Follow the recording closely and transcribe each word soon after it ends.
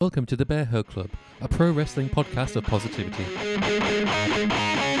Welcome to the Bear Hug Club, a pro wrestling podcast of positivity.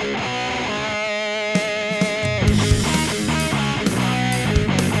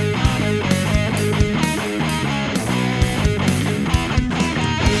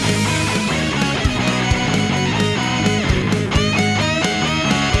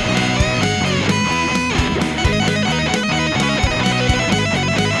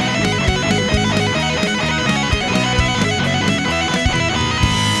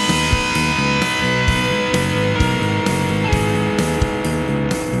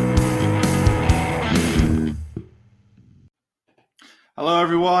 Hello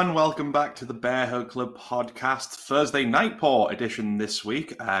everyone, welcome back to the Bear Hug Club podcast, Thursday Nightport edition this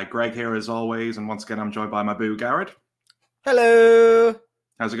week. Greg here as always, and once again I'm joined by my boo, Garrett. Hello!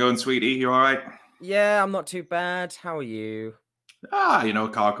 How's it going, sweetie? You alright? Yeah, I'm not too bad. How are you?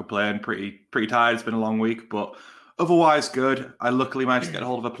 Can't complain. Pretty tired, it's been a long week, but otherwise good. I luckily managed to get a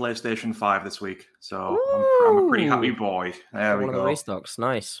hold of a PlayStation 5 this week, so I'm a pretty happy boy. There we go. One of the restocks.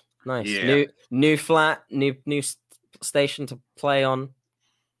 Nice. Yeah. New flat, new station to play on.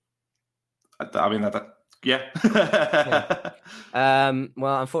 Yeah.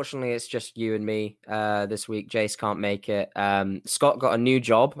 Well, unfortunately, it's just you and me this week. Jace can't make it. Scott got a new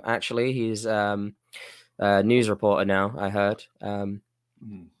job. Actually, he's a news reporter now. I heard. Oh,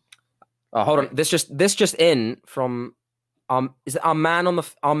 hold on. This just in from is it our man on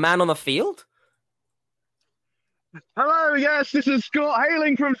the field? Hello, yes, this is Scott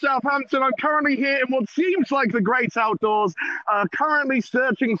hailing from Southampton. I'm currently here in what seems like the great outdoors, currently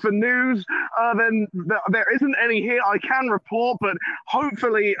searching for news. There isn't any here I can report, but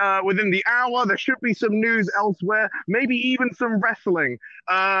hopefully within the hour there should be some news elsewhere, maybe even some wrestling.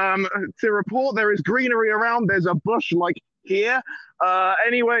 To report, there is greenery around, there's a bush like here.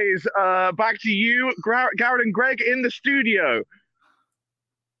 Anyways, back to you, Garrett and Greg in the studio.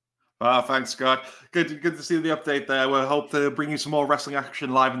 Thanks, Scott. Good to see the update there. We'll hope to bring you some more wrestling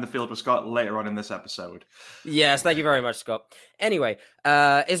action live in the field with Scott later on in this episode. Yes, thank you very much, Scott. Anyway,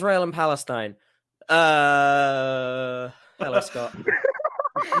 Israel and Palestine. Hello, Scott.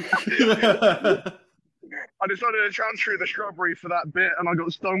 I decided to transfer the strawberry for that bit, and I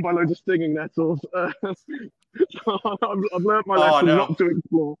got stung by loads of stinging nettles. So I've learned my lesson not to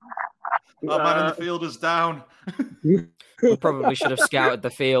explore. Our man in the field is down. We probably should have scouted the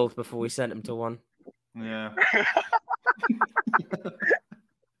field before we sent him to one. Yeah.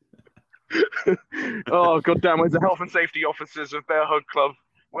 Oh, goddamn, where's the health and safety officers of Bear Hug Club?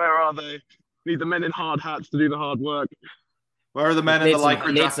 Where are they? Need the men in hard hats to do the hard work. Where are the men in the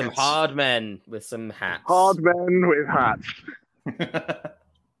lycra jackets? Need some hard men with some hats. Hard men with hats.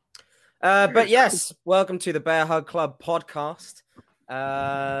 But yes, welcome to the Bear Hug Club podcast.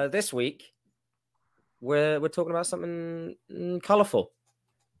 This week, we're talking about something colourful,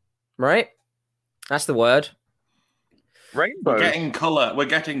 right? That's the word. Rainbow. We're getting colour. We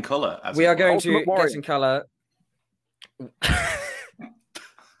are going to get some colour.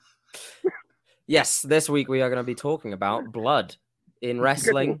 Yes, this week we are going to be talking about blood in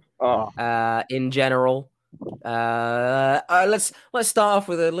wrestling, in general. Let's start off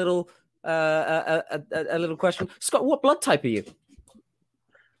with a little question. Scott, what blood type are you?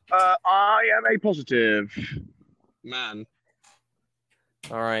 I am A positive man.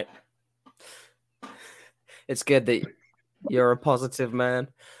 All right. It's good that you're a positive man.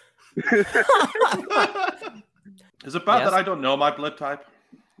 Is it bad that I don't know my blood type?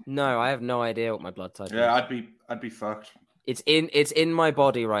 No, I have no idea what my blood type is. Yeah, I'd be fucked. It's in my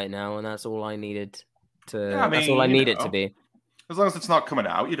body right now, and that's all I needed to. Yeah, that's all I need it to be. As long as it's not coming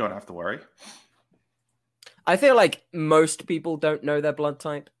out, you don't have to worry. I feel like most people don't know their blood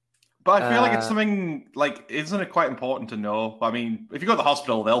type. But I feel like it's something, isn't it quite important to know? I mean, if you go to the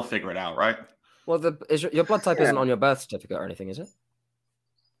hospital, they'll figure it out, right? Your blood type isn't on your birth certificate or anything, is it?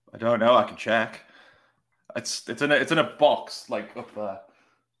 I don't know. I can check. It's in a box, up there.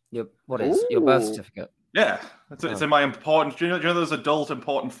 Your birth certificate? Yeah, it's in my important. Do you know those adult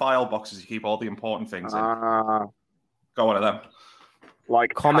important file boxes you keep all the important things in? Got one of them.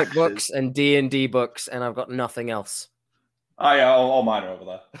 Like comic taxes. Books and D&D books, and I've got nothing else. Oh yeah, all mine are over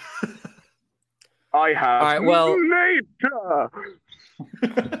there. I have. All right, well,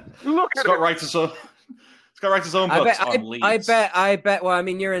 look at Scott writes his own. Scott writes his own books on Leeds. I bet. Well, I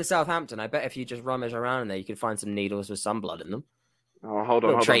mean, you're in Southampton. I bet if you just rummage around in there, you could find some needles with some blood in them. Oh, hold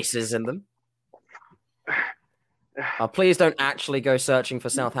on. Traces in them. Oh, please don't actually go searching for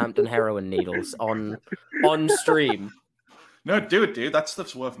Southampton heroin needles on stream. No, do it, dude. That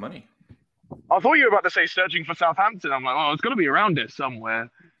stuff's worth money. I thought you were about to say searching for Southampton. I'm like, oh, it's got to be around it somewhere.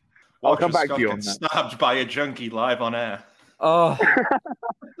 I'll come back to you on that. Stabbed by a junkie live on air. Oh,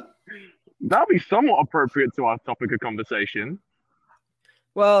 that'll be somewhat appropriate to our topic of conversation.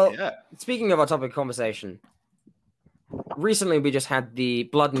 Well, Yeah. speaking of our topic of conversation, recently we just had the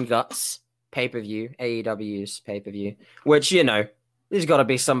Blood and Guts pay-per-view, AEW's pay-per-view, which, you know, there's got to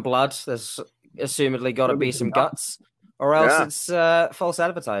be some blood. There's assumedly got to be some guts, or else it's false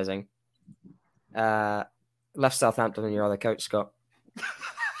advertising. Left Southampton and your other coach, Scott.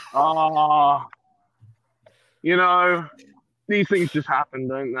 You know, these things just happen,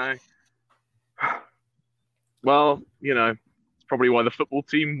 don't they? Well, you know, it's probably why the football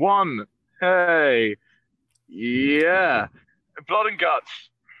team won. Hey, yeah, Blood and Guts,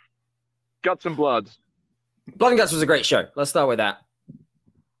 Guts and Blood. Blood and Guts was a great show. Let's start with that.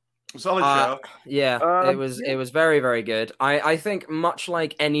 Solid show. Yeah, it was very, very good. I think much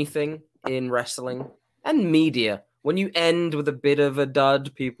like anything in wrestling and media, when you end with a bit of a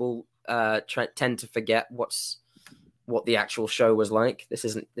dud, people tend to forget what the actual show was like.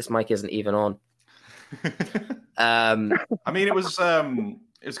 This mic isn't even on. I mean, it was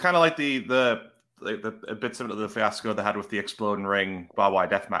kind of like the bit similar to the fiasco they had with the exploding ring barbed wire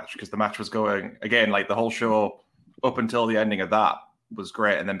death match, because the match was going again, like the whole show up until the ending of that was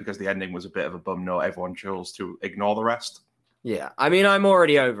great, and then because the ending was a bit of a bum note, everyone chose to ignore the rest. Yeah, I mean, I'm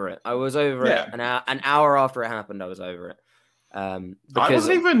already over it. I was over it an hour after it happened. I was over it. I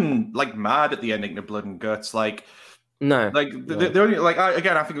wasn't even like mad at the ending of Blood and Guts. Like, no, like the only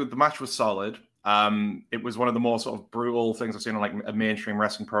I think the match was solid. It was one of the more sort of brutal things I've seen on like a mainstream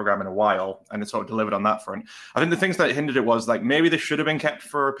wrestling program in a while, and it sort of delivered on that front. I think the things that hindered it was like maybe this should have been kept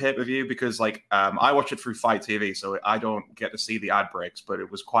for a pay-per-view, because like I watch it through Fight TV, so I don't get to see the ad breaks, but it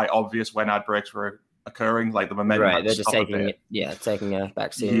was quite obvious when ad breaks were occurring, like the momentum. Right, they're just taking a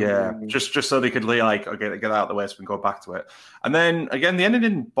backseat. Yeah, just so they could like get out of the way so we can go back to it. And then again, the ending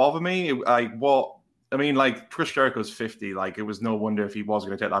didn't bother me. Like Chris Jericho's 50. Like, it was no wonder if he was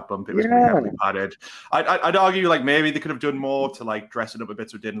going to take that bump. It was going to be heavily padded. I'd argue like maybe they could have done more to like dress it up a bit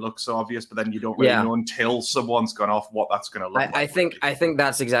so it didn't look so obvious. But then you don't really know until someone's gone off what that's going to look like. I think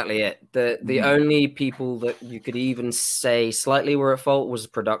that's exactly it. The only people that you could even say slightly were at fault was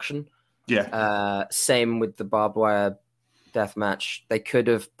production. Yeah. Same with the barbed wire death match. They could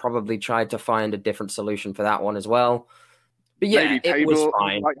have probably tried to find a different solution for that one as well. But yeah, it was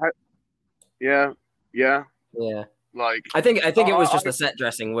fine. Yeah. Like, I think it was just the set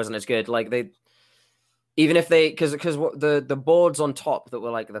dressing wasn't as good. Like because the boards on top that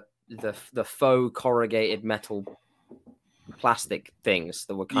were like the faux corrugated metal plastic things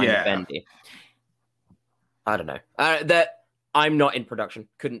that were kind of bendy. I don't know. That I'm not in production.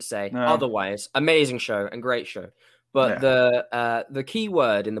 Couldn't say. No. Otherwise, amazing show and great show. But the key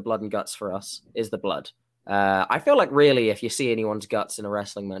word in the Blood and Guts for us is the blood. I feel like really, if you see anyone's guts in a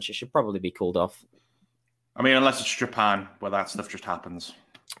wrestling match, it should probably be called off. I mean, unless it's Japan, where that stuff just happens.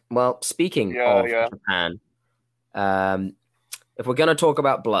 Well, speaking of Japan, if we're going to talk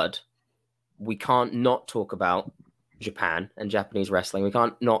about blood, we can't not talk about Japan and Japanese wrestling. We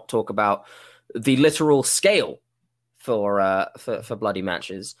can't not talk about the literal scale for bloody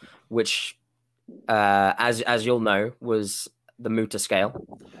matches, which, as you'll know, was the Muta scale,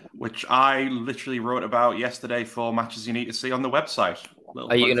 which I literally wrote about yesterday for Matches You Need to See on the website.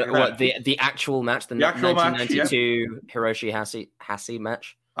 Are you gonna the actual match, the actual 1992 Hiroshi Hase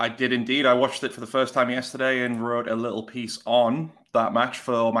match? I did indeed. I watched it for the first time yesterday and wrote a little piece on that match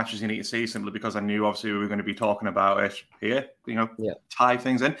for Matches You Need to See, simply because I knew obviously we were going to be talking about it here. Tie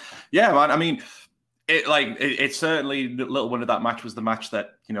things in. Yeah, man. I mean, it's certainly little wonder that match was the match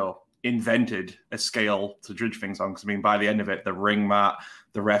that invented a scale to judge things on. Because I mean, by the end of it, the ring mat,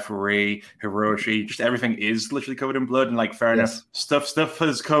 the referee, Hiroshi, just everything is literally covered in blood. And like, fair enough, stuff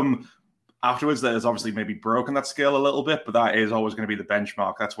has come afterwards that has obviously maybe broken that scale a little bit, but that is always going to be the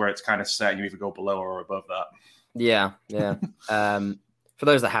benchmark. That's where it's kind of set. You either go below or above that. Yeah. For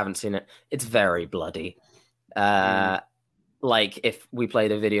those that haven't seen it, it's very bloody. Like if we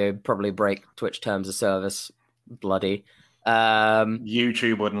played a video, probably break Twitch terms of service. Bloody.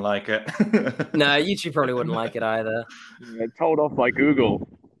 YouTube wouldn't like it. No, YouTube probably wouldn't like it either. Told off by Google.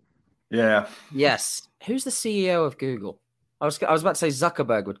 Yeah. Yes. Who's the CEO of Google? I was about to say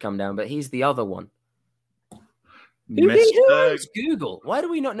Zuckerberg would come down, but he's the other one. Who is Google? Why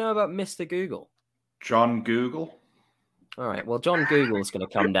do we not know about Mr. Google? John Google. All right. Well, John Google is going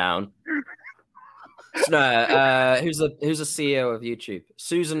to come down. No. Who's the CEO of YouTube?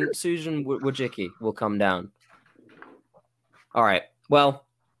 Susan Wojcicki will come down. All right. Well,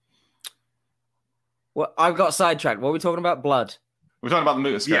 I've got sidetracked. What are we talking about? Blood. We're talking about the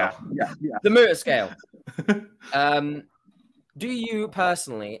Muta scale. Yeah. The Muta scale. Do you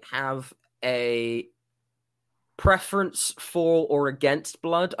personally have a preference for or against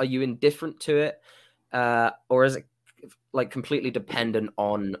blood? Are you indifferent to it? Or is it like completely dependent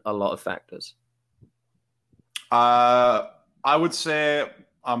on a lot of factors? I would say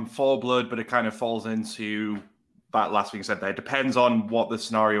I'm for blood, but it kind of falls into that last thing you said there. It depends on what the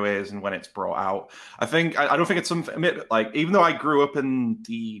scenario is and when it's brought out. I don't think it's something like, even though I grew up in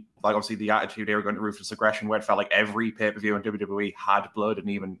the, like, obviously the Attitude Era going to Ruthless Aggression, where it felt like every pay-per-view in WWE had blood, and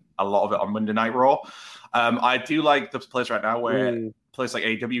even a lot of it on Monday Night Raw. I do like the place right now where places like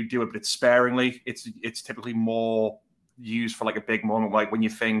AEW do it, but it's sparingly. It's typically more used for like a big moment, like when you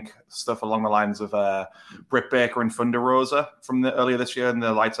think stuff along the lines of Britt Baker and Thunder Rosa from the earlier this year and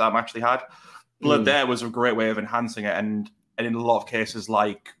the Lights Out match they had. Blood there was a great way of enhancing it, and in a lot of cases,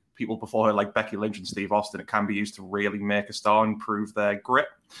 like people before her, like Becky Lynch and Steve Austin, it can be used to really make a star and prove their grit.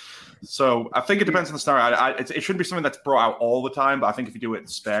 So I think it depends on the scenario. It shouldn't be something that's brought out all the time, but I think if you do it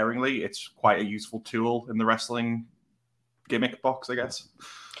sparingly, it's quite a useful tool in the wrestling gimmick box, I guess.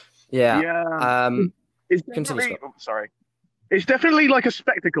 Yeah. It's definitely, it's definitely like a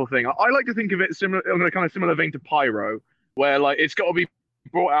spectacle thing. I like to think of it similar, in a kind of similar vein to Pyro, where like it's got to be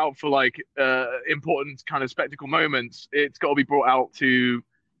brought out for like important kind of spectacle moments. It's got to be brought out to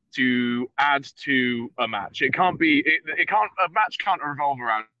add to a match. It can't be. A match can't revolve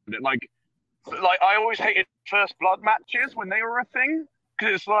around it. Like I always hated First Blood matches when they were a thing,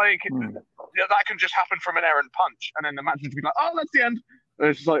 because it's like that can just happen from an errant punch, and then the match would be like, oh, that's the end. And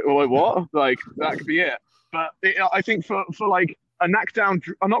it's just like, oh, what? Like that could be it. But I think for like a knockdown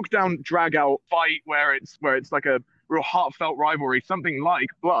drag out fight where it's like a real heartfelt rivalry, something like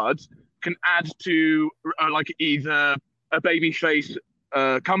Blood can add to like either a babyface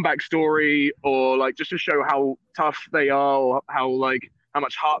comeback story, or like just to show how tough they are, or how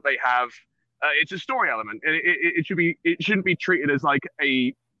much heart they have. It's a story element, and it shouldn't be treated as like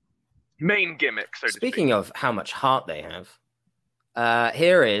a main gimmick. So speaking of how much heart they have,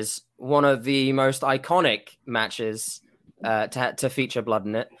 here is one of the most iconic matches to feature blood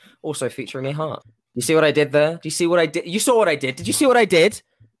in it, also featuring a heart. You see what I did there? Do you see what I did? You saw what I did. Did you see what I did?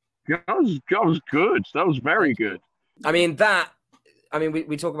 That was good. That was very good. I mean,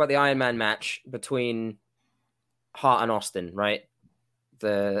 we talk about the Iron Man match between Hart and Austin, right?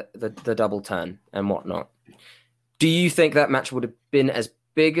 The double turn and whatnot. Do you think that match would have been as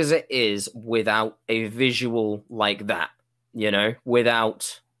big as it is without a visual like that? You know,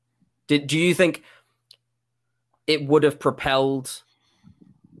 do you think it would have propelled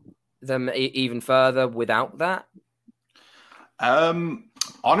them even further without that?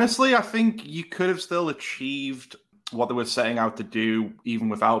 Honestly, I think you could have still achieved what they were setting out to do even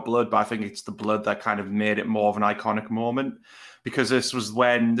without blood, but I think it's the blood that kind of made it more of an iconic moment, because this was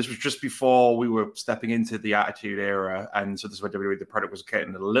just before we were stepping into the Attitude Era, and so this is where WWE, the product was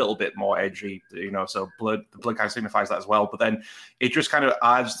getting a little bit more edgy, you know, so the blood kind of signifies that as well, but then it just kind of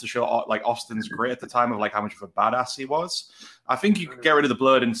adds to show like Austin's grit at the time of like how much of a badass he was. I think you could get rid of the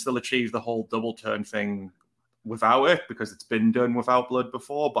blood and still achieve the whole double turn thing without it, because it's been done without blood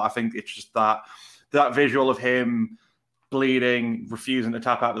before, but I think it's just that visual of him bleeding, refusing to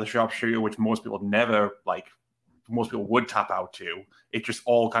tap out to the sharpshooter, which most people would tap out to. It just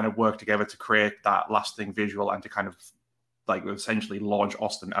all kind of worked together to create that lasting visual and to kind of like essentially launch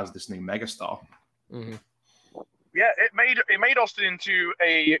Austin as this new megastar. Mm-hmm. Yeah, it made Austin into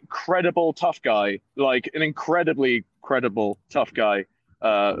a credible tough guy, like an incredibly credible tough guy.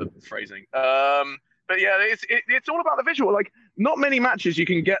 Phrasing. But yeah, it's all about the visual. Like, not many matches you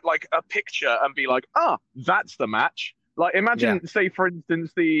can get like a picture and be like, that's the match. Like, imagine, say, for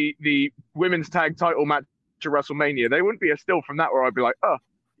instance, the women's tag title match to WrestleMania. There wouldn't be a still from that where I'd be like,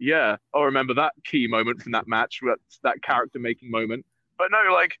 I remember that key moment from that match. That's that character making moment. But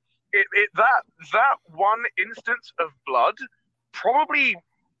no, like that one instance of blood probably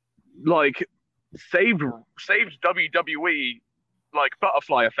like saved WWE like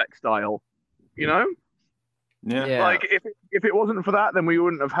butterfly effect style. You know? Yeah. Like if it wasn't for that, then we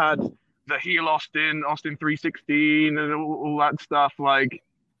wouldn't have had the heel Austin 316 and all that stuff. Like,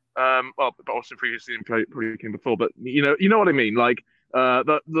 but Austin 316 probably came before. But you know what I mean. Like,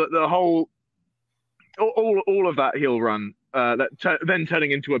 the whole all of that heel run, then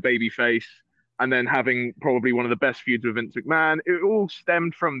turning into a baby face, and then having probably one of the best feuds with Vince McMahon. It all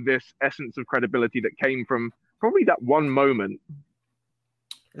stemmed from this essence of credibility that came from probably that one moment.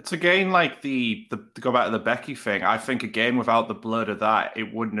 It's again like to go back to the Becky thing. I think again without the blood of that,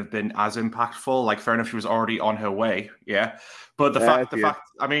 it wouldn't have been as impactful. Like, fair enough, she was already on her way, yeah. But the fact,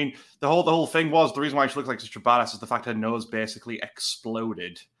 I mean, the whole thing was the reason why she looks like such a badass is the fact her nose basically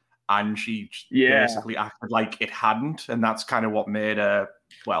exploded, and she basically acted like it hadn't, and that's kind of what made her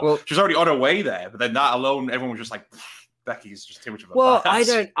well, she's already on her way there, but then that alone, everyone was just like, Becky's just too much of a Well,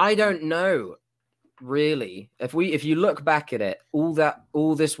 badass. I don't know, really. If you look back at it,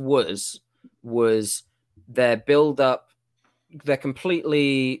 all this was their build up, their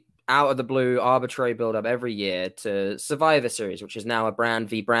completely out of the blue arbitrary build up every year to Survivor Series, which is now a brand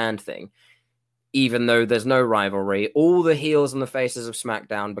v brand thing. Even though there's no rivalry, all the heels and the faces of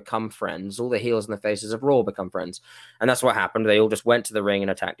SmackDown become friends. All the heels and the faces of Raw become friends. And that's what happened. They all just went to the ring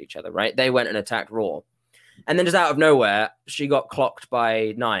and attacked each other, right? They went and attacked Raw. And then just out of nowhere, she got clocked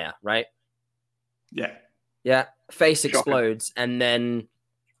by Nia, right? Yeah. Yeah. Face explodes. And then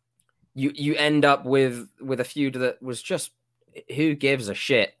you end up with a feud that was just, who gives a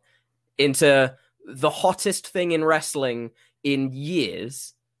shit, into the hottest thing in wrestling in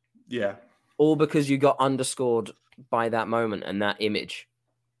years. Yeah. All because you got underscored by that moment and that image.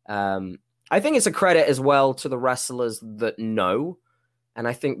 I think it's a credit as well to the wrestlers that know. And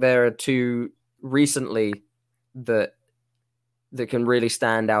I think there are two recently that can really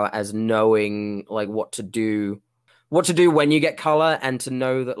stand out as knowing like what to do when you get color, and to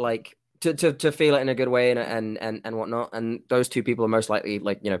know that like to feel it in a good way and whatnot. And those two people are most likely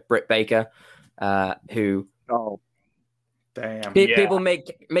like, Britt Baker, who damn. People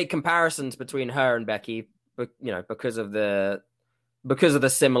make comparisons between her and Becky, but because of the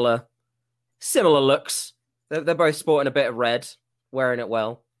similar looks. They're both sporting a bit of red, wearing it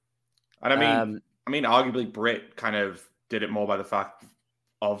well. And I mean, arguably Britt kind of did it more by the fact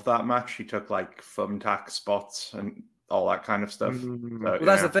of that match. She took like thumbtack spots and all that kind of stuff. Well,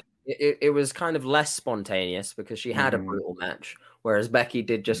 that's the thing. It was kind of less spontaneous because she had a brutal match, whereas Becky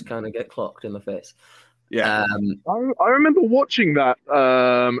did just kind of get clocked in the face. Yeah. I remember watching that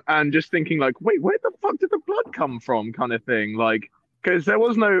and just thinking like, wait, where the fuck did the blood come from, kind of thing, like, because there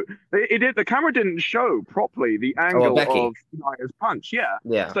was no, the camera didn't show properly the angle of Nia's punch. Yeah.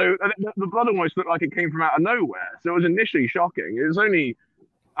 So the blood almost looked like it came from out of nowhere. So it was initially shocking. It was only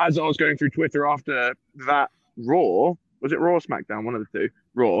as I was going through Twitter after that Raw, was it Raw or SmackDown? One of the two.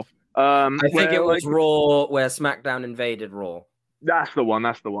 Raw. I think it was Raw where SmackDown invaded Raw. That's the one.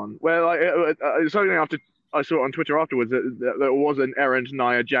 Well, it's only after I saw it on Twitter afterwards that there was an errant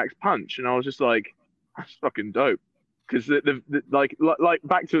Nia Jax punch, and I was just like, "That's fucking dope." Because the like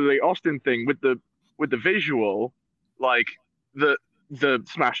back to the Austin thing with the visual, like the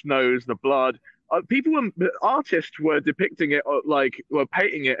smashed nose, the blood. Artists were depicting it, were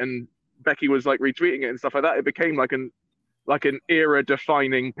painting it, and Becky was like retweeting it and stuff like that. It became like an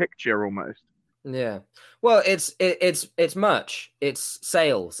era-defining picture almost. Yeah, well, it's merch, it's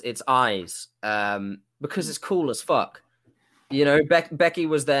sales, it's eyes, because it's cool as fuck. Becky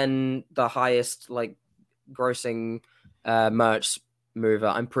was then the highest like grossing merch mover,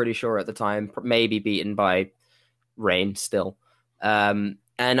 I'm pretty sure at the time, maybe beaten by Reign still. And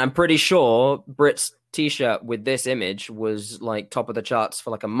I'm pretty sure Britt's t-shirt with this image was like top of the charts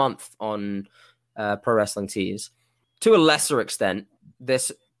for like a month on Pro Wrestling Tees. To a lesser extent,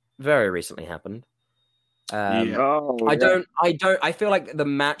 this very recently happened. I feel like the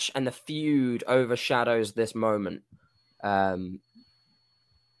match and the feud overshadows this moment. Well,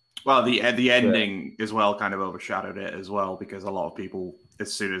 the ending as well kind of overshadowed it as well, because a lot of people,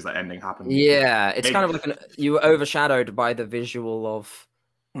 as soon as the ending happened, it's kind of like you were overshadowed by the visual of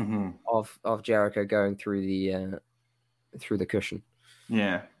Jericho going through the cushion.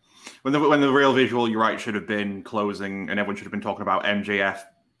 Yeah. When the real visual, you're right, should have been closing, and everyone should have been talking about MJF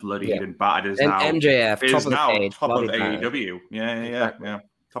bloodied and battered, is now MJF is top of the page, top of AEW. Yeah.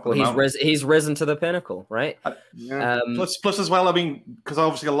 Top of he's risen to the pinnacle, right? Plus as well, I mean, because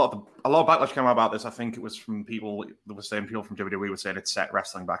obviously a lot of backlash came out about this. I think it was from people that were saying, people from WWE were saying it set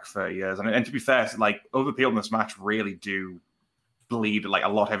wrestling back 30 years, and to be fair, like other people in this match really do bleed like a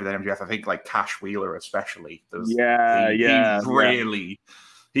lot heavier than MJF. I think like Cash Wheeler especially.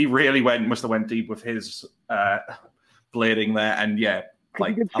 He really must have went deep with his blading there, and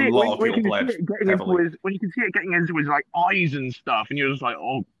like a lot of people bled heavily. When you can see it getting into his like eyes and stuff, and you're just like,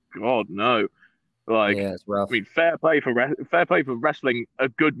 oh god, no! Like, it's rough. I mean, fair play for wrestling a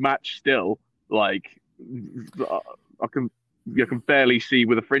good match still. Like, I can barely see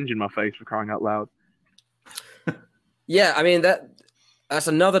with a fringe in my face, for crying out loud. Yeah, I mean that's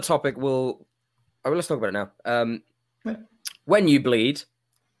another topic. Let's talk about it now. When you bleed,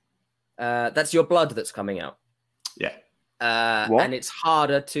 that's your blood that's coming out. Yeah. And it's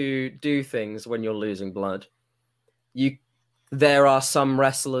harder to do things when you're losing blood. There are some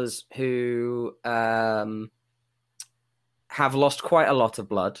wrestlers who have lost quite a lot of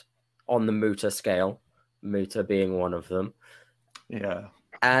blood on the Muta scale, Muta being one of them. Yeah.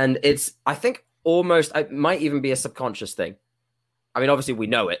 And I think it might even be a subconscious thing. I mean, obviously we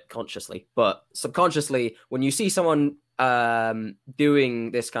know it consciously, but subconsciously, when you see someone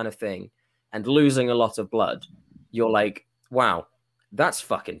doing this kind of thing and losing a lot of blood, you're like, wow, that's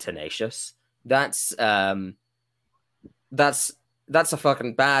fucking tenacious. That's a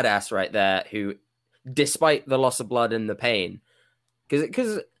fucking badass right there who, despite the loss of blood and the pain,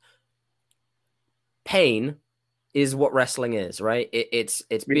 because pain is what wrestling is, right? It's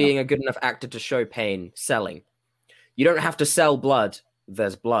being a good enough actor to show pain, selling. You don't have to sell blood.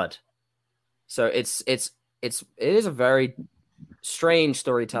 There's blood. So it is a very strange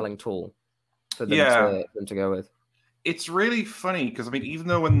storytelling tool for them to go with. It's really funny because, I mean, even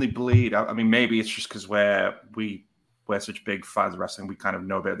though when they bleed, I mean, maybe it's just because we're such big fans of wrestling, we kind of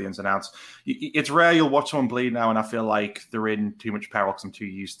know about the ins and outs. It's rare you'll watch someone bleed now and I feel like they're in too much peril because I'm too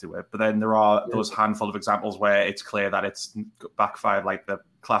used to it. But then there are those handful of examples where it's clear that it's backfired, like the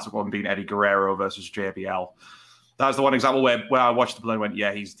classic one being Eddie Guerrero versus JBL. That was the one example where I watched the blood and went,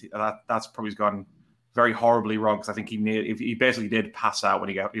 yeah, that's probably gone very horribly wrong, because I think he basically did pass out when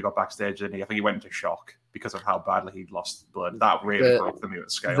he got backstage, and I think he went into shock because of how badly he'd lost blood. That really broke the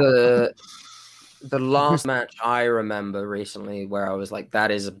mute scale. The last match I remember recently where I was like, that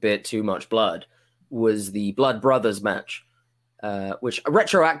is a bit too much blood, was the Blood Brothers match, which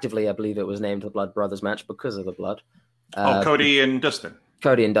retroactively I believe it was named the Blood Brothers match because of the blood. Cody and Dustin.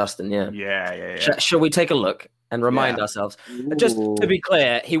 Cody and Dustin, yeah. Yeah. Shall we take a look and remind ourselves? Just to be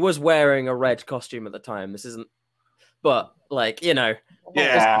clear, he was wearing a red costume at the time. This isn't, but like, you know,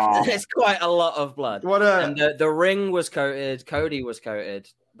 it's quite a lot of blood. And the ring was coated. Cody was coated.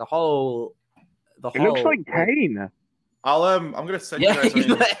 The whole. It looks like Kane. I'm gonna send you guys.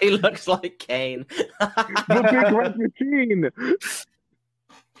 He looks like Kane. The big red machine.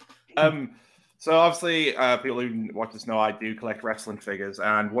 So obviously, people who watch this know I do collect wrestling figures,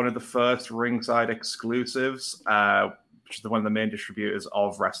 and one of the first ringside exclusives, which is one of the main distributors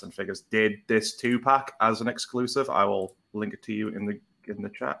of wrestling figures, did this 2-pack as an exclusive. I will link it to you in the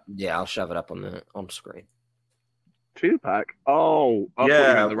chat. Yeah, I'll shove it up on screen. 2-pack? Oh,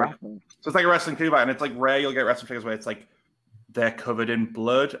 yeah. So it's like a wrestling 2-pack, and it's like rare you'll get wrestling figures where it's like they're covered in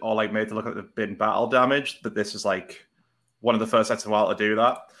blood or like made to look like they've been battle damaged. But this is like one of the first sets in a while to do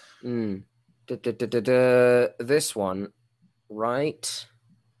that. This one, right?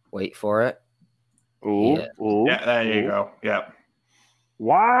 Wait for it. Ooh, yeah. Yeah, there you go. Yeah.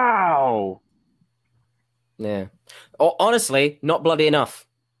 Wow. Yeah. Honestly, not bloody enough.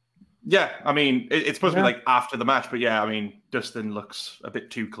 Yeah, I mean, it's supposed to be like after the match, but yeah, I mean, Dustin looks a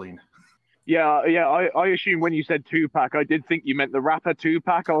bit too clean. Yeah. I assume when you said 2-pack, I did think you meant the Rapper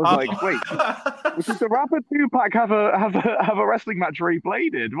 2-pack. I was like, wait, does the Rapper 2-pack have a wrestling match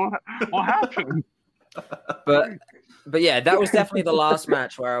rebladed? What happened? But yeah, that was definitely the last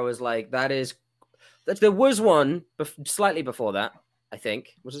match where I was like, there was one slightly before that, I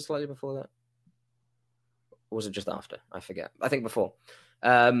think. Was it slightly before that? Or was it just after? I forget. I think before.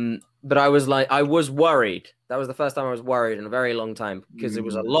 But I was worried. That was the first time I was worried in a very long time, because it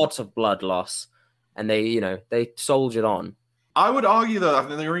was a lot of blood loss, and they soldiered on. I would argue that I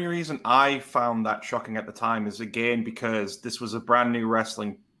think the only reason I found that shocking at the time is, again, because this was a brand new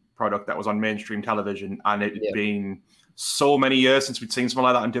wrestling product that was on mainstream television, and it had been so many years since we'd seen something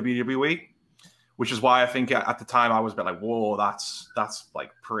like that in WWE, which is why I think at the time I was a bit like, whoa, that's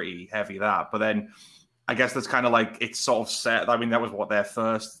like pretty heavy, that. But then I guess that's kind of like, it's sort of set. I mean, that was their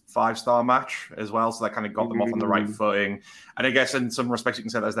first 5-star match as well. So that kind of got them off on the right footing. And I guess in some respects, you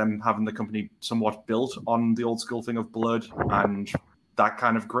can say that's them having the company somewhat built on the old school thing of blood and that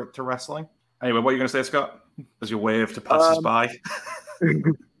kind of grit to wrestling. Anyway, what are you going to say, Scott? As your wave to pass us by?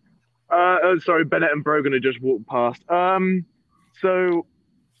 Sorry, Bennett and Brogan had just walked past. So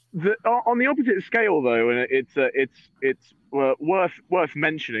on the opposite scale, though, and it's worth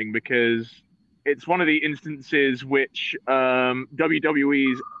mentioning because it's one of the instances which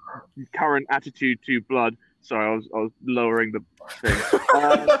WWE's current attitude to blood. Sorry, I was lowering the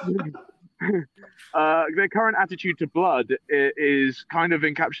thing. Their current attitude to blood is kind of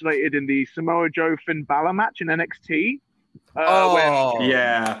encapsulated in the Samoa Joe Finn Balor match in NXT.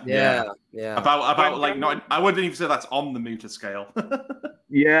 Yeah. About like not. I wouldn't even say that's on the meter scale.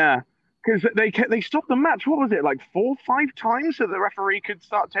 Yeah. Because they stopped the match. What was it, like 4 or 5 times, so the referee could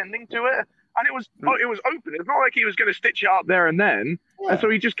start tending to it? And it was open. It's not like he was going to stitch it up there and then. Yeah. And so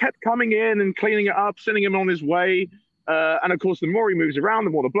he just kept coming in and cleaning it up, sending him on his way. And of course, the more he moves around,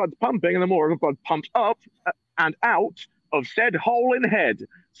 the more the blood's pumping, and the more the blood pumps up and out of said hole in head.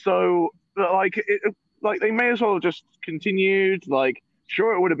 So, like they may as well have just continued. Like,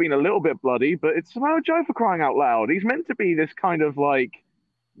 sure, it would have been a little bit bloody, but it's Samoa Joe, for crying out loud. He's meant to be this kind of like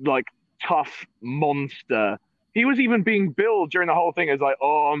tough monster he was even being billed during the whole thing as like,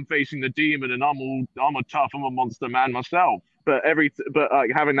 oh, I'm facing the demon and I'm a monster man myself. But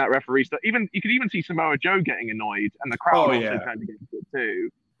like having that referee stuff, even you could even see Samoa Joe getting annoyed, and the crowd also kind of getting it too.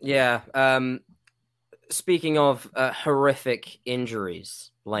 Yeah. Speaking of horrific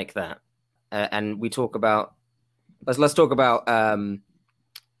injuries like that, and we talk about let's talk about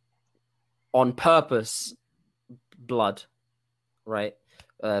on purpose blood, right?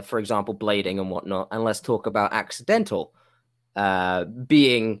 For example, blading and whatnot, and let's talk about accidental,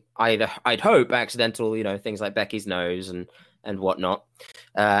 being I'd hope accidental, things like Becky's nose and whatnot,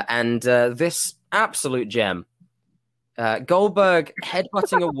 and this absolute gem, Goldberg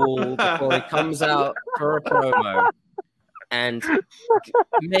headbutting a wall before he comes out for a promo, and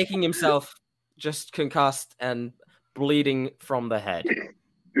making himself just concussed and bleeding from the head.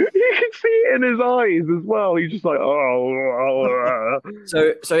 You can see it in his eyes as well. He's just like, oh.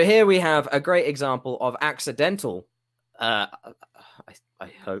 So here we have a great example of accidental, I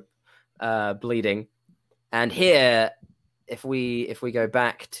hope, bleeding. And here, if we go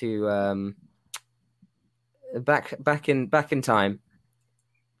back to back in time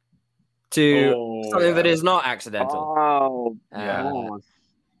to something that is not accidental. Oh,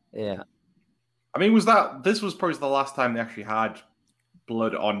 yeah. I mean, this was probably the last time they actually had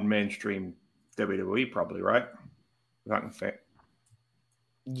blood on mainstream WWE, probably, right? That can fit.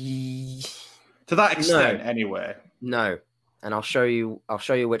 To that extent, anyway. No. And I'll show you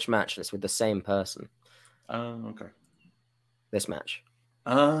which match, and it's with the same person. Oh, okay. This match.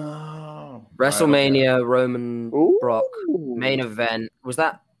 Oh. WrestleMania, right, okay. Roman Brock main event. Was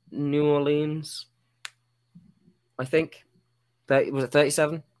that New Orleans? I think. Was it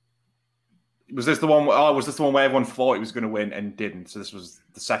 37? Was this the one? Was this the one where everyone thought he was going to win and didn't? So this was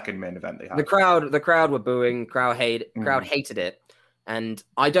the second main event they had. The crowd were booing. Crowd hated it, and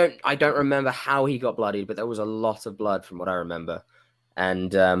I don't remember how he got bloodied, but there was a lot of blood from what I remember,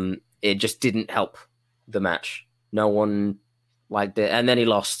 and it just didn't help the match. No one liked it, and then he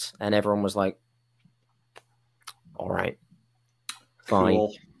lost, and everyone was like, "All right, fine."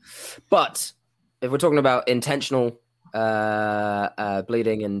 Cool. But if we're talking about intentional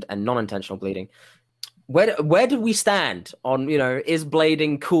bleeding and non-intentional bleeding, where do we stand on, is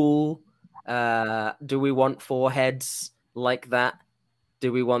blading cool? Do we want foreheads like that?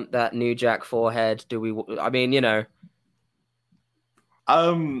 Do we want that New Jack forehead?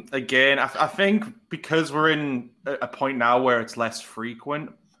 Again, I think because we're in a point now where it's less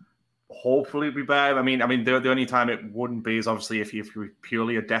frequent, hopefully it'd be better. I mean, the only time it wouldn't be is obviously if you're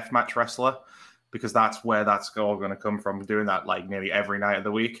purely a deathmatch wrestler, because that's where that's all going to come from, doing that like nearly every night of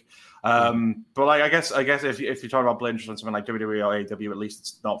the week. But like, I guess if you're talking about blading on something like WWE or AEW, at least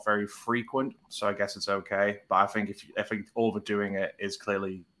it's not very frequent, so I guess it's okay. But I think if overdoing it is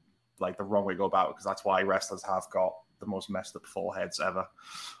clearly like the wrong way to go about it, because that's why wrestlers have got the most messed up foreheads ever.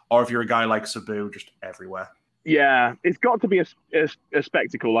 Or if you're a guy like Sabu, just everywhere. Yeah, it's got to be a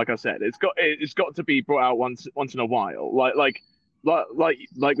spectacle. Like I said, it's got to be brought out once in a while. Like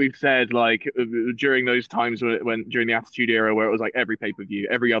we've said, like during those times when during the Attitude Era, where it was like every pay-per-view,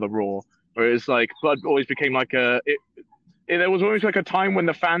 every other Raw, where it's like blood always became like there was always like a time when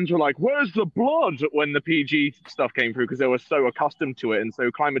the fans were like, "Where's the blood?" When the PG stuff came through, because they were so accustomed to it and so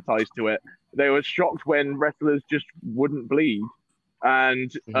acclimatized to it, they were shocked when wrestlers just wouldn't bleed,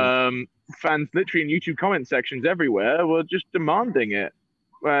 and fans literally in YouTube comment sections everywhere were just demanding it.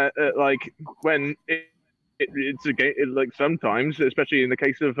 Like when it's a game, like sometimes, especially in the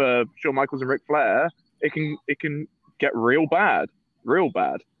case of Shawn Michaels and Ric Flair, it can get real bad.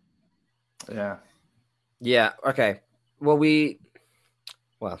 Yeah. Okay.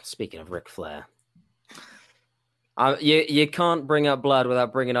 Well, speaking of Ric Flair, you can't bring up blood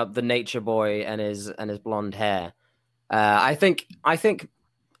without bringing up the Nature Boy and his blonde hair. I think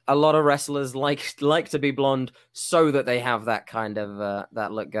a lot of wrestlers like to be blonde so that they have that kind of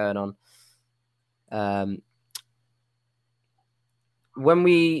that look going on. When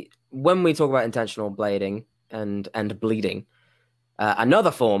we talk about intentional blading and bleeding, another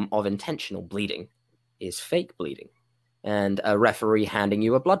form of intentional bleeding is fake bleeding, and a referee handing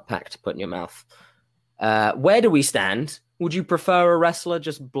you a blood pack to put in your mouth. Where do we stand? Would you prefer a wrestler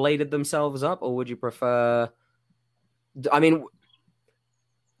just bladed themselves up, or would you prefer? I mean,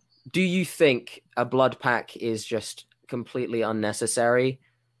 do you think a blood pack is just completely unnecessary?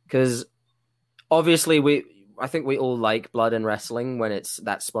 Because obviously I think we all like blood in wrestling when it's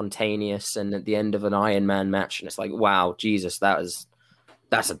that spontaneous and at the end of an Iron Man match, and it's like, wow, Jesus, that's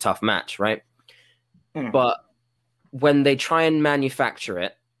a tough match, right? But when they try and manufacture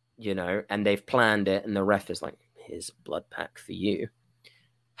it, and they've planned it, and the ref is like, here's a blood pack for you.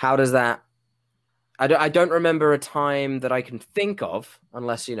 How does that I don't remember a time that I can think of,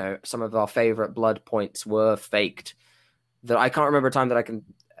 unless, some of our favorite blood points were faked, that I can't remember a time that I can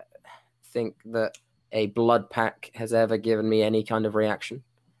think that a blood pack has ever given me any kind of reaction.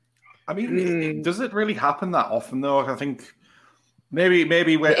 I mean, does it really happen that often, though? I think maybe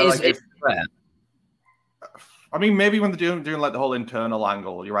when it's rare. I mean, maybe when they're doing like the whole internal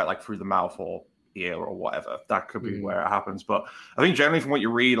angle, you're right, like through the mouth or ear or whatever, that could be where it happens. But I think generally from what you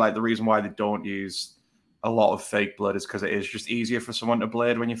read, like the reason why they don't use a lot of fake blood is because it is just easier for someone to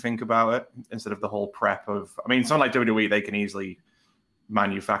blade when you think about it, instead of the whole prep of, I mean, something like WWE, they can easily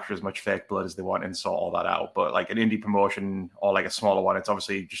manufacture as much fake blood as they want and sort all that out. But like an indie promotion or like a smaller one, it's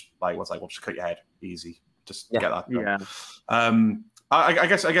obviously just like, we'll just cut your head, easy. Just get that done. Yeah. I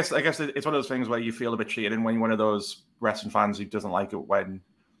guess it's one of those things where you feel a bit cheated, and when you're one of those wrestling fans who doesn't like it when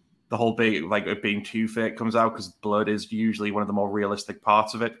the whole big, like it being too fake comes out, because blood is usually one of the more realistic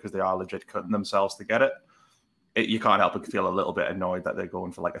parts of it, because they are legit cutting themselves to get it. You can't help but feel a little bit annoyed that they're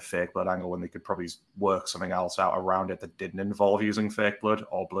going for like a fake blood angle when they could probably work something else out around it that didn't involve using fake blood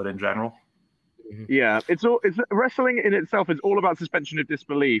or blood in general. Yeah, it's wrestling in itself is all about suspension of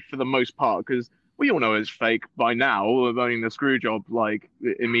disbelief for the most part, because we all know it's fake by now. I mean, the screw job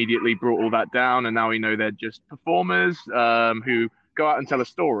immediately brought all that down, and now we know they're just performers who go out and tell a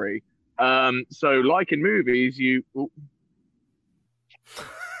story. So, like in movies,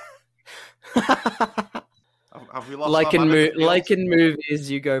 Have we lost like in movies,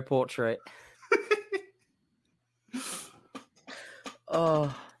 you go portrait.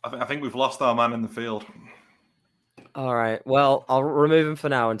 Oh, I think we've lost our man in the field. All right. Well, I'll remove him for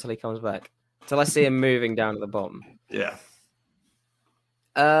now until he comes back. Until I see him moving down at the bottom. Yeah.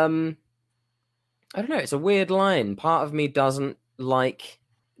 I don't know. It's a weird line. Part of me doesn't like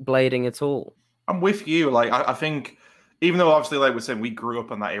blading at all. I'm with you. Like, I think, even though obviously, like we're saying, we grew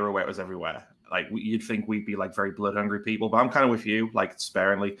up in that era where it was everywhere. Like, you'd think we'd be like very blood hungry people, but I'm kind of with you, like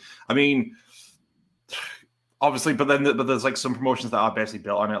sparingly. I mean, obviously, but there's like some promotions that are basically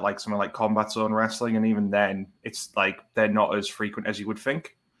built on it, like something like Combat Zone Wrestling, and even then, it's like they're not as frequent as you would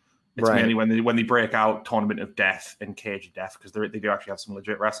think. It's mainly when they break out Tournament of Death and Cage of Death, because they do actually have some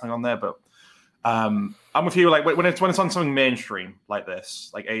legit wrestling on there. But I'm with you, like when it's on something mainstream like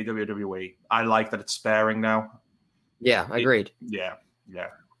this, like AEW, WWE, I like that it's sparing now. Yeah, agreed. Yeah.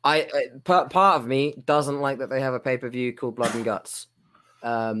 Part of me doesn't like that they have a pay-per-view called Blood and Guts.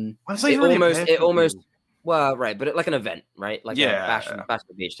 It almost. Well, right, but like an event, right? Like a Bash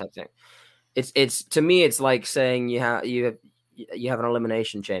the Beach type thing. It's to me, it's like saying you have an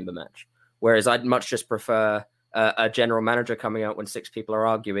elimination chamber match, whereas I'd much just prefer a general manager coming out when 6 people are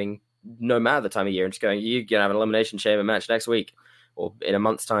arguing, no matter the time of year, and just going, "You're gonna have an elimination chamber match next week or in a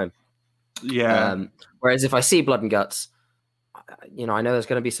month's time." Yeah. Whereas if I see Blood and Guts, I know there's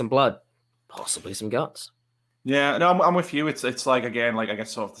going to be some blood, possibly some guts. Yeah, no, I'm with you. It's like, again, like I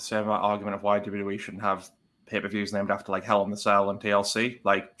guess sort of the same argument of why WWE shouldn't have pay-per-views named after like Hell in the Cell and TLC.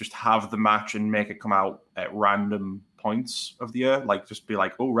 Like, just have the match and make it come out at random points of the year. Like, just be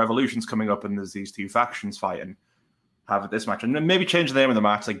like, oh, Revolution's coming up and there's these 2 factions fighting. Have this match, and then maybe change the name of the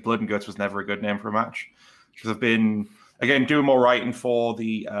match. Like, Blood and Guts was never a good name for a match, because I've been, again, doing more writing for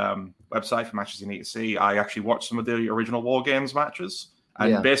the website for Matches You Need to See. I actually watched some of the original War Games matches,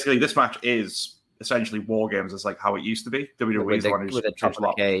 and basically this match is essentially War Games. It's like how it used to be. WWE is the one who's top of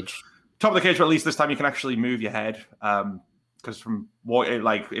the cage. Top of the cage, but at least this time you can actually move your head. Because from War,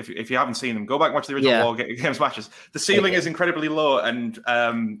 like if you haven't seen them, go back and watch the original War Games matches. The ceiling is incredibly low, and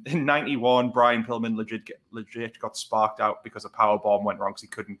in '91, Brian Pillman legit got sparked out because a power bomb went wrong because he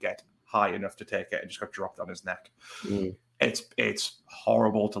couldn't get high enough to take it and just got dropped on his neck. It's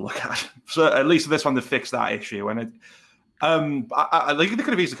horrible to look at. So at least this one, they fixed that issue, and I think they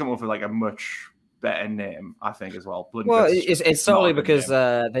could have easily come up with like a much better name, I think, as well. It's solely because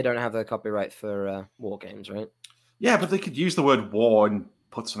they don't have the copyright for War Games, right? Yeah, but they could use the word war and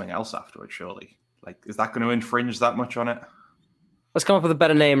put something else after it, surely. Like, is that going to infringe that much on it? Let's come up with a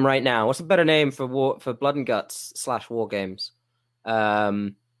better name right now. What's a better name for Blood and Guts / War Games?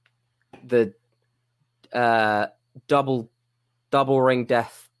 The double ring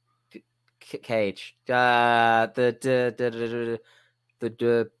death cage. The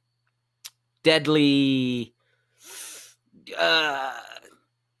deadly.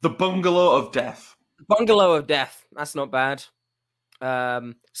 The Bungalow of Death. Bungalow of Death. That's not bad.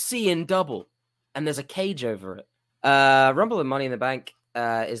 C in double, and there's a cage over it. Rumble and Money in the Bank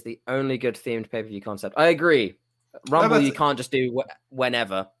is the only good themed pay-per-view concept. I agree. Rumble, you can't just do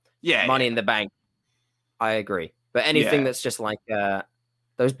whenever. Yeah. Money in the Bank, I agree. But anything that's just like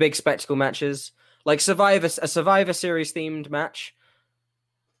those big spectacle matches, like a Survivor Series themed match,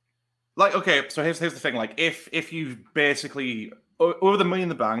 Like, okay, so here's the thing. Like, if you basically over the Money in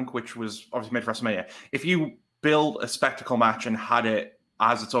the Bank, which was obviously made for WrestleMania, if you build a spectacle match and had it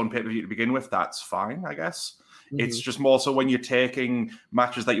as its own pay-per-view to begin with, that's fine, I guess. Mm-hmm. It's just more so when you're taking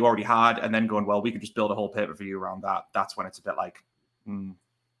matches that you already had and then going, well, we could just build a whole pay-per-view around that. That's when it's a bit like, do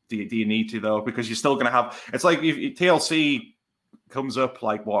you need to, though? Because you're still going to have... It's like if TLC comes up,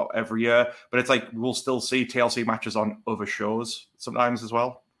 like, every year? But it's like we'll still see TLC matches on other shows sometimes as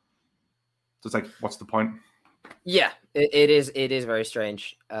well. So it's like, what's the point? Yeah, it is very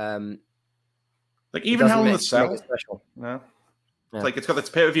strange. Like, even Hell in the Cell. No. Yeah. It's like it's got its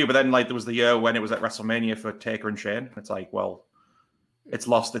pay-per-view, but then like there was the year when it was at WrestleMania for Taker and Shane. It's like, well, it's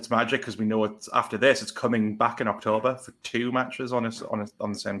lost its magic because we know it's after this. It's coming back in October for 2 matches on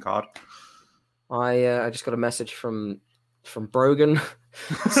the same card. I just got a message from Brogan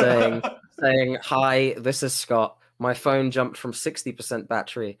saying hi. This is Scott. My phone jumped from 60%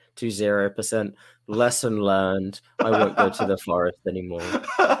 battery to 0%. Lesson learned. I won't go to the forest anymore.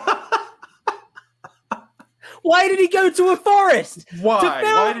 Why did he go to a forest? Why?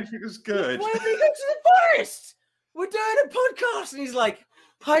 Why did he think it was good? Why did he go to the forest? We're doing a podcast. And he's like,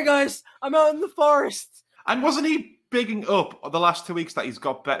 hi, guys. I'm out in the forest. And wasn't he bigging up the last 2 weeks that he's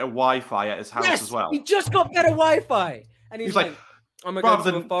got better Wi-Fi at his house as well? He just got better Wi-Fi. And he's like, I'm going to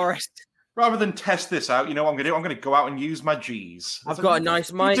go to the forest. Rather than test this out, you know what I'm going to do? I'm going to go out and use my G's. I've got a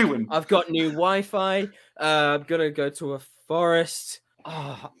nice mic. I've got new Wi-Fi. I'm going to go to a forest.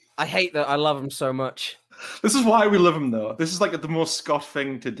 Oh, I hate that. I love him so much. This is why we love him, though. This is like the most Scott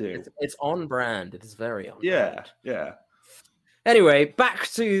thing to do. It's on brand. It is very on brand. Yeah. Anyway, back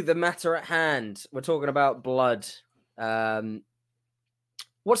to the matter at hand. We're talking about blood.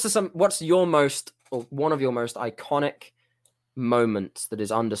 What's your most, or one of your most iconic moments that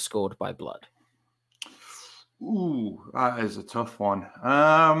is underscored by blood? Ooh, that is a tough one.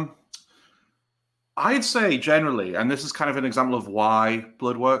 I'd say generally, and this is kind of an example of why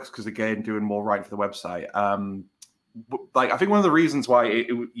blood works, because again, doing more right for the website. Like I think one of the reasons why it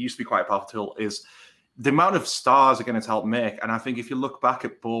used to be quite a powerful tool is the amount of stars again it's helped make. And I think if you look back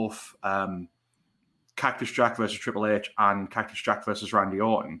at both Cactus Jack versus Triple H and Cactus Jack versus Randy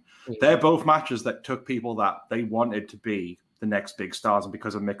Orton, they're both matches that took people that they wanted to be the next big stars, and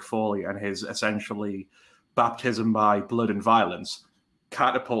because of Mick Foley and his essentially baptism by blood and violence,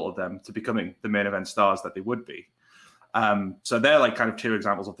 catapulted them to becoming the main event stars that they would be. So they're like kind of 2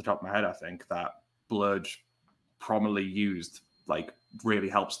 examples off the top of my head, I think, that blood prominently used like really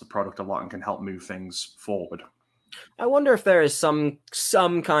helps the product a lot and can help move things forward. I wonder if there is some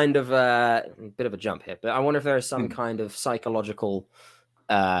kind of a bit of a jump here, but I wonder if there is some kind of psychological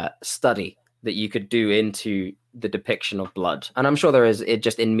study that you could do into the depiction of blood. And I'm sure there is, it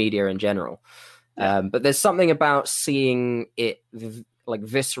just in media in general. But there's something about seeing it like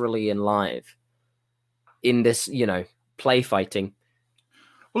viscerally and live in this, play fighting.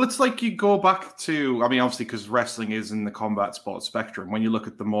 Well, it's like you go back to, I mean, obviously because wrestling is in the combat sport spectrum. When you look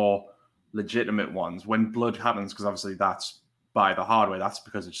at the more legitimate ones, when blood happens, because obviously that's by the hard way, that's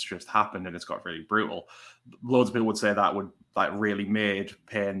because it's just happened and it's got really brutal. Loads of people would say that would like really made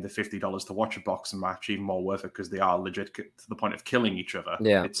paying the $50 to watch a boxing match even more worth it, because they are legit to the point of killing each other.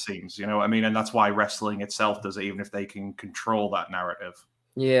 Yeah, it seems, you know what I mean? And that's why wrestling itself does it, even if they can control that narrative.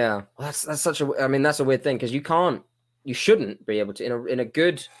 Yeah, well, that's such a, I mean, that's a weird thing, because you shouldn't be able to, in a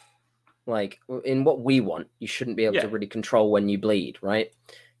good, like in what we want, you shouldn't be able to really control when you bleed, right?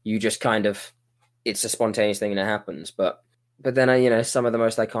 You just kind of, it's a spontaneous thing and it happens. But then, some of the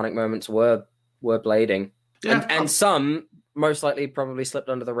most iconic moments were blading. Yeah. And some most likely probably slipped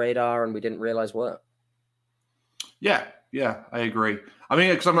under the radar and we didn't realize were. Yeah, I agree. I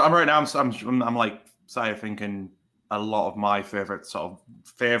mean, because I'm right now, I'm like, say, thinking a lot of my favorite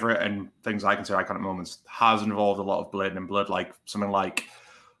and things I consider iconic moments has involved a lot of bleeding and blood, like something like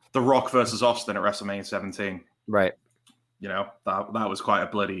The Rock versus Austin at WrestleMania 17. Right. That was quite a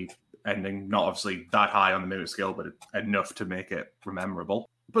bloody ending. Not obviously that high on the minute scale, but enough to make it memorable.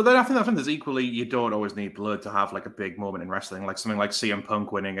 But then I think there's equally, you don't always need blood to have like a big moment in wrestling, like something like CM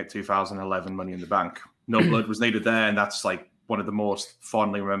Punk winning at 2011 Money in the Bank. No blood was needed there, and that's like one of the most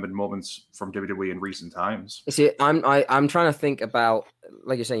fondly remembered moments from WWE in recent times. You see, I'm trying to think about,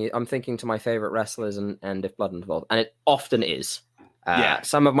 like you're saying, I'm thinking to my favorite wrestlers and if blood involved, and it often is.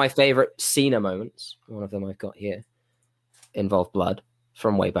 Some of my favorite Cena moments, one of them I've got here, involve blood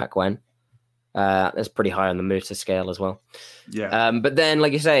from way back when. That's pretty high on the Muta scale as well. Yeah. But then,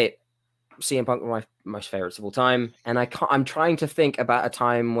 like you say, CM Punk were my most favorites of all time, and I'm trying to think about a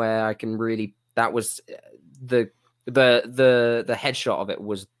time where I can really, that was the The headshot of it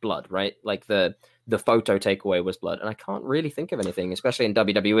was blood, right? Like the photo takeaway was blood, and I can't really think of anything, especially in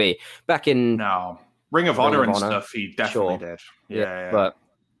WWE. Back in Ring of Honor and stuff, he definitely did. Yeah. But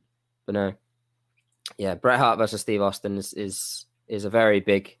no. Yeah, Bret Hart versus Steve Austin is a very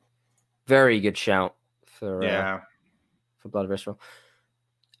good shout for Blood Visceral.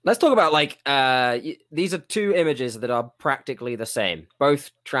 Let's talk about these are two images that are practically the same,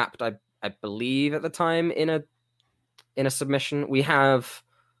 both trapped, I believe, at the time in a submission. We have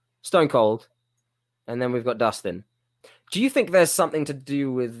Stone Cold, and then we've got Dustin. Do you think there's something to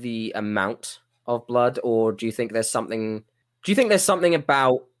do with the amount of blood, or do you think there's something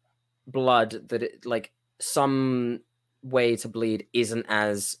about blood that some way to bleed isn't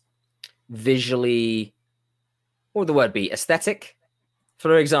as visually, what would the word be, aesthetic?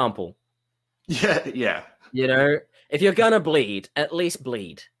 For example. Yeah. If you're gonna bleed, at least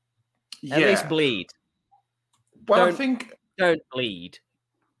bleed. Yeah. At least bleed. Well, don't bleed.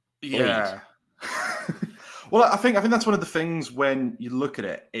 Yeah. Well, I think that's one of the things when you look at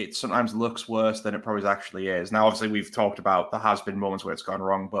it, it sometimes looks worse than it probably actually is. Now, obviously, we've talked about there has been moments where it's gone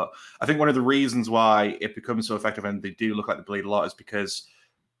wrong, but I think one of the reasons why it becomes so effective and they do look like they bleed a lot is because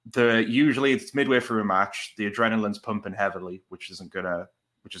usually it's midway through a match, the adrenaline's pumping heavily, which is gonna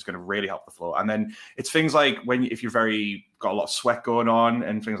really help the flow. And then it's things like if you're got a lot of sweat going on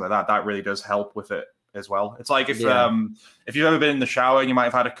and things like that, that really does help with it as well. It's like if you've ever been in the shower and you might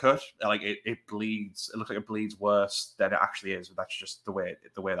have had a cut, it bleeds. It looks like it bleeds worse than it actually is. But that's just the way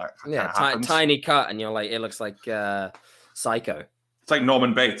that happens. Tiny cut, and you're it looks like Psycho. It's like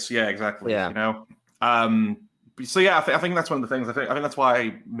Norman Bates. Yeah, exactly. Yeah. So yeah, I think that's one of the things. I think that's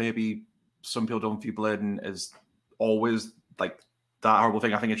why maybe some people don't view bleeding as always that horrible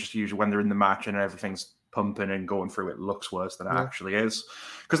thing. I think it's just usually when they're in the match and everything's pumping and going through, it looks worse than it actually is.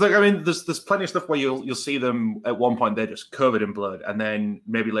 Because there's plenty of stuff where you'll see them at one point they're just covered in blood, and then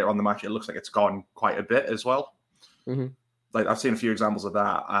maybe later on in the match it looks like it's gone quite a bit as well. Mm-hmm. I've seen a few examples of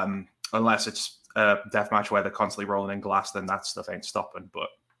that. Unless it's a death match where they're constantly rolling in glass, then that stuff ain't stopping. But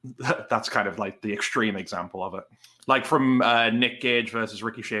that's kind of the extreme example of it. Like from Nick Gage versus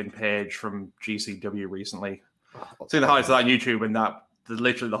Ricky Shane Page from GCW recently. Seen the highlights of that on YouTube, and that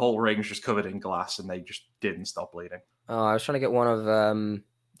literally the whole ring is just covered in glass, and they just didn't stop bleeding. Oh, I was trying to get one of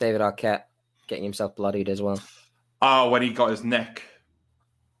David Arquette getting himself bloodied as well. Oh, when he got his neck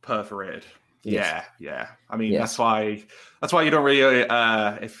perforated. Yes. Yeah. I mean, that's why you don't really,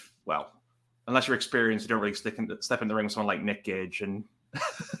 unless you're experienced, you don't really step in the ring with someone like Nick Gage and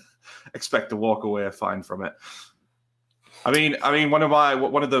expect to walk away fine from it. I mean, one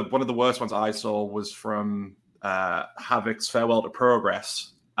of the worst ones I saw was from Havoc's Farewell to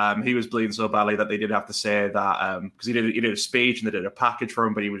Progress. He was bleeding so badly that they did have to say that because he did a speech and they did a package for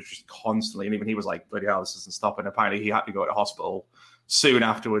him, but he was just constantly, and even he was like, bloody hell, this isn't stopping. Apparently he had to go to hospital soon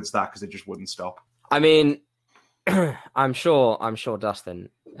afterwards because it just wouldn't stop. I mean, I'm sure Dustin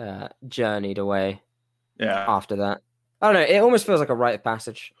journeyed away after that. I don't know, it almost feels like a rite of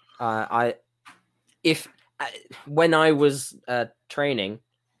passage. When I was training,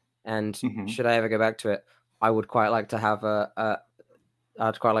 and should I ever go back to it, I would quite like to have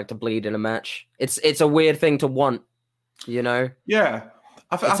I'd quite like to bleed in a match. It's a weird thing to want, Yeah.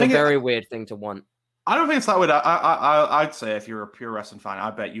 It's a very weird thing to want. I don't think it's that way. I'd say if you're a pure wrestling fan,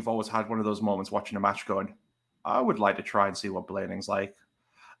 I bet you've always had one of those moments watching a match going, I would like to try and see what bleeding's like.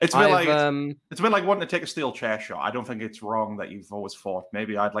 It's a bit like wanting to take a steel chair shot. I don't think it's wrong that you've always thought,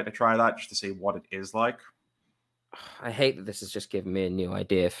 maybe I'd like to try that just to see what it is like. I hate that this has just given me a new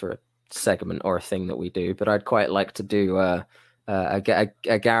idea for a segment or a thing that we do, but I'd quite like to do a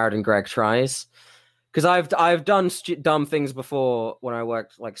Garrett and Greg tries, because I've done dumb things before when I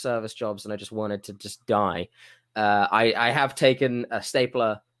worked like service jobs and I just wanted to just die. I have taken a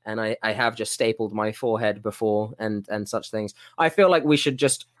stapler and I have just stapled my forehead before and such things. I feel like we should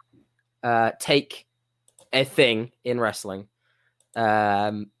just take a thing in wrestling.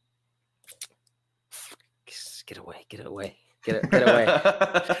 Get away.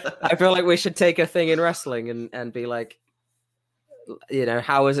 I feel like we should take a thing in wrestling and be like,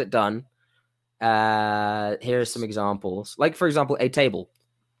 how is it done? Here are some examples. Like, for example, a table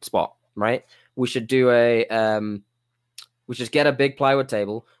spot, right? We should do we just get a big plywood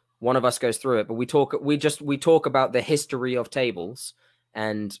table. One of us goes through it, but we talk about the history of tables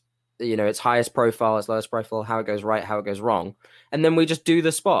and, its highest profile, its lowest profile, how it goes right, how it goes wrong. And then we just do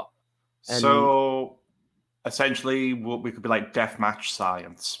the spot. So essentially, we could be like deathmatch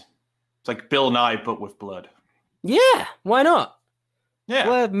science. It's like Bill Nye, but with blood. Yeah, why not? Yeah.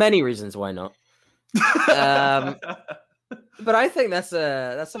 Well, many reasons why not. But I think that's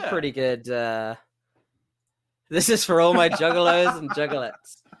a pretty good This is for all my juggalos and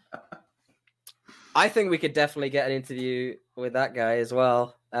juggalettes. I think we could definitely get an interview with that guy as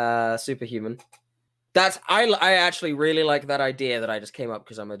well. Superhuman. I actually really like that idea that I just came up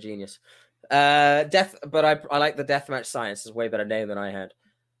because I'm a genius. But I like the Deathmatch Science. Is a way better name than I had.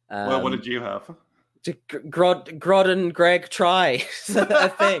 Well, what did you have? Grod and Greg try a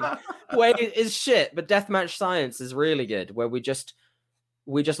thing. Wait, is shit, but Deathmatch Science is really good. Where we just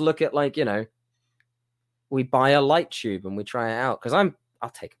look at, like, you know, we buy a light tube and we try it out. Because I'll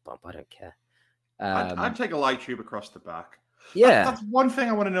take a bump. I don't care. I'd take a light tube across the back. Yeah, that's one thing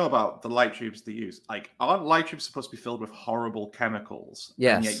I want to know about the light tubes they use. Like, aren't light tubes supposed to be filled with horrible chemicals?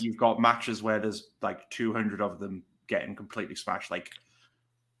 Yes. And yet you've got matches where there's like 200 of them getting completely smashed. Like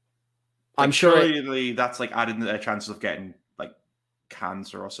I'm sure that's like adding their chances of getting like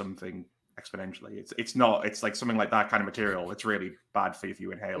cancer or something exponentially. It's not. It's like something like that kind of material. It's really bad for you if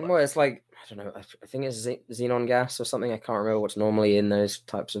you inhale it. Well, it's like, I don't know. I think it's xenon gas or something. I can't remember what's normally in those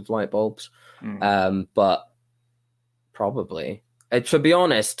types of light bulbs. But probably, to be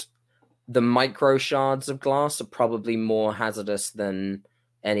honest, the micro shards of glass are probably more hazardous than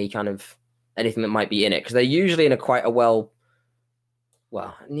anything that might be in it, because they're usually in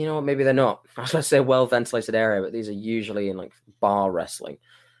well, you know what? Maybe they're not. I was going to say well ventilated area, but these are usually in like bar wrestling.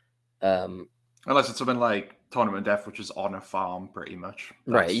 Unless it's something like Tournament Death, which is on a farm, pretty much.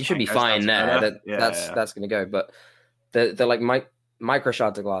 Right, you should be fine there. That's going to go. But they're like micro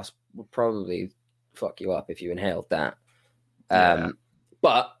shards of glass will probably fuck you up if you inhaled that.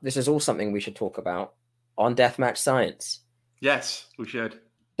 But this is all something we should talk about on Deathmatch Science. Yes, we should.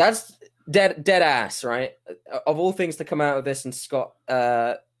 That's dead ass, right? Of all things to come out of this, and Scott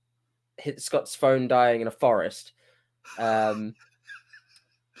hit Scott's phone dying in a forest.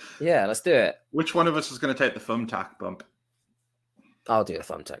 Yeah, let's do it. Which one of us is going to take the thumbtack bump? I'll do a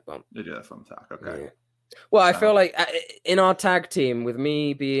thumbtack bump. You do a thumbtack, okay. Yeah. Well, I feel like in our tag team, with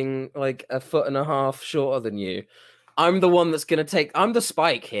me being like 1.5 foot shorter than you, I'm the one that's going to take... I'm the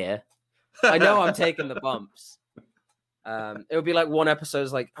spike here. I know I'm taking the bumps. It would be like one episode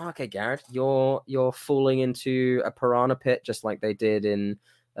is like, oh, okay, Garrett, you're falling into a piranha pit just like they did in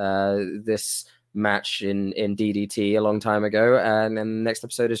this match in DDT a long time ago. And then the next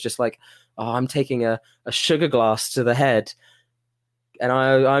episode is just like, oh, I'm taking a sugar glass to the head. And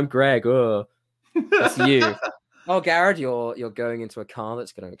I'm Greg. Oh, that's you. Oh, Garrett, you're going into a car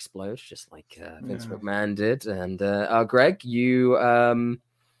that's going to explode, just like Vince McMahon did. And Greg, you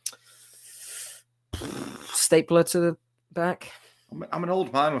stapler to the back. I'm an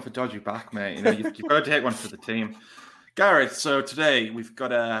old man with a dodgy back, mate. You know, you've got to take one for the team. Garrett, so today we've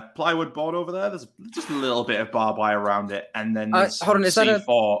got a plywood board over there. There's just a little bit of barbed wire around it, and then there's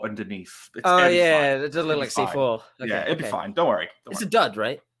C4 underneath. It does look like C4. Okay, yeah, it'll be fine. Don't worry. It's a dud,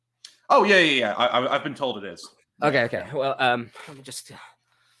 right? Oh, yeah. I've been told it is. Okay. Well, let me just...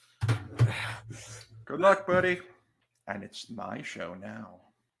 Good luck, buddy. And it's my show now.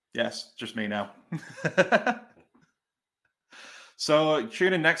 Yes, just me now. So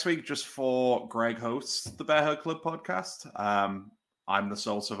tune in next week just for Greg hosts the Bear Hug Club podcast. I'm the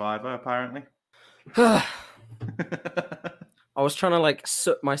sole survivor, apparently. I was trying to like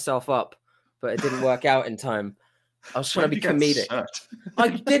soot myself up, but it didn't work out in time. I was trying to be comedic. I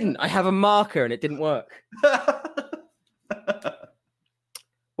didn't. I have a marker and it didn't work.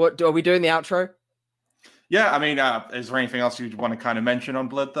 What are we doing the outro? Yeah, I mean, is there anything else you'd want to kind of mention on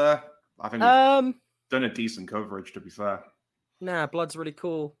Blood there? I think we've done a decent coverage, to be fair. Nah, Blood's really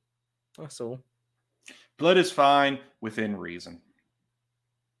cool. That's all. Blood is fine within reason.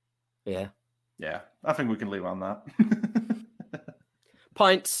 Yeah. Yeah, I think we can leave on that.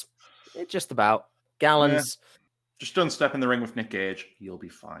 Pints, just about. Gallons. Yeah. Just don't step in the ring with Nick Gage. You'll be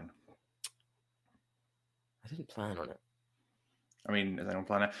fine. I didn't plan on it. I mean, is anyone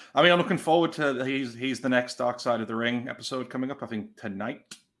planning? I mean, I'm looking forward to he's the next Dark Side of the Ring episode coming up, I think,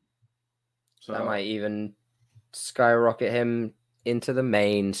 tonight. So that might even skyrocket him into the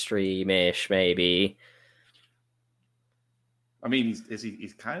mainstream-ish, maybe. I mean,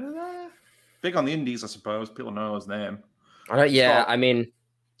 he's kind of there. Big on the indies, I suppose. People know his name. I mean...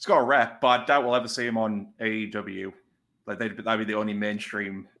 He's got a rep, but I doubt we'll ever see him on AEW. Like, that'd be the only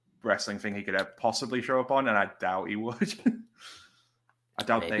mainstream wrestling thing he could possibly show up on, and I doubt he would. I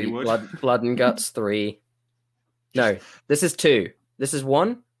doubt maybe they would. Blood and Guts 3. No, this is 2. This is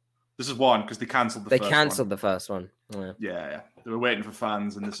 1? This is 1, because they cancelled the first one. They cancelled the first one. Yeah. They were waiting for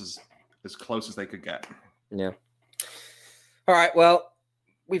fans, and this is as close as they could get. Yeah. All right, well,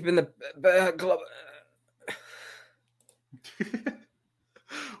 we've been the club.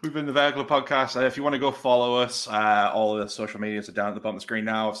 We've been the Bear Club Podcast. If you want to go follow us, all the social medias are down at the bottom of the screen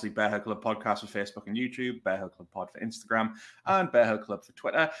now. Obviously, Bear Hill Club Podcast for Facebook and YouTube, Bear Hill Club Pod for Instagram, and Bear Hill Club for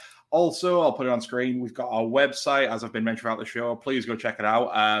Twitter. Also, I'll put it on screen. We've got our website, as I've been mentioning throughout the show. Please go check it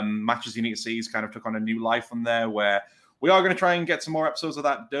out. Matches You Need to See has kind of took on a new life on there, where we are going to try and get some more episodes of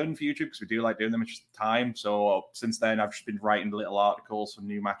that done for YouTube, because we do like doing them. It's just time. So since then, I've just been writing little articles for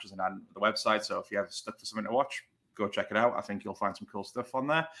new matches and adding to the website. So if you have stuck to something to watch, go check it out. I think you'll find some cool stuff on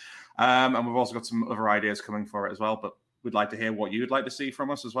there. And we've also got some other ideas coming for it as well. But we'd like to hear what you'd like to see from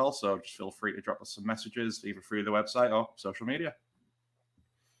us as well. So just feel free to drop us some messages, either through the website or social media.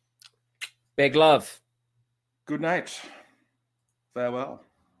 Big love. Good night. Farewell.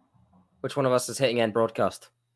 Which one of us is hitting end broadcast?